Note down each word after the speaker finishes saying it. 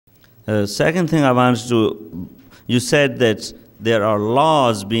Second thing I wanted to, you said that there are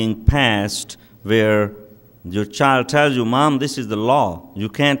laws being passed where your child tells you, Mom, this is the law. You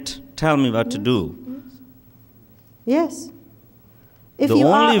can't tell me what to do. Yes. If you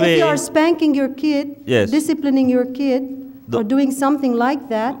are spanking your kid, yes, disciplining your kid, or doing something like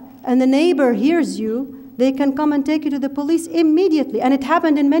that, and the neighbor hears you, they can come and take you to the police immediately. And it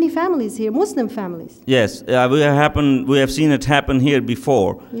happened in many families here, Muslim families. Yes, we have seen it happen here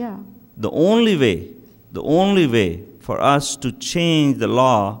before. Yeah. The only way for us to change the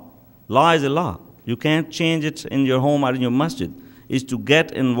law is a law. You can't change it in your home or in your masjid. Is to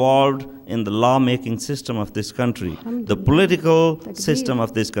get involved in the lawmaking system of this country, the political system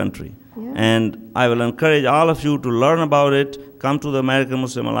of this country. Yeah. And I will encourage all of you to learn about it. Come to the American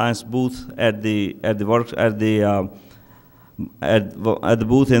Muslim Alliance booth at the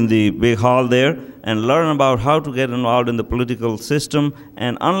booth in the big hall there, and learn about how to get involved in the political system.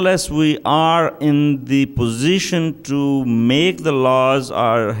 And unless we are in the position to make the laws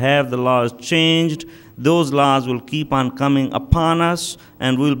or have the laws changed, those laws will keep on coming upon us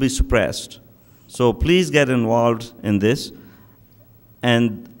and will be suppressed. So please get involved in this.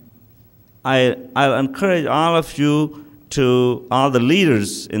 And I'll encourage all of you all the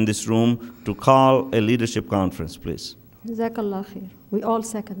leaders in this room, to call a leadership conference, please. Jazakallah khair. We all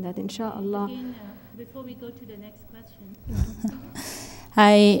second that, inshallah. Again, before we go to the next question.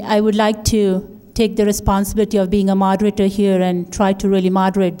 I would like to take the responsibility of being a moderator here and try to really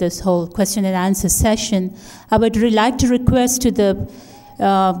moderate this whole question and answer session. I would really like to request to the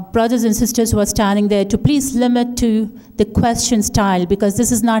brothers and sisters who are standing there to please limit to the question style, because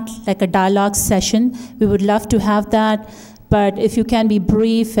this is not like a dialogue session. We would love to have that, but if you can be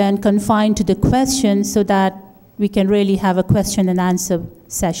brief and confined to the question so that we can really have a question and answer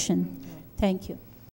session. Thank you.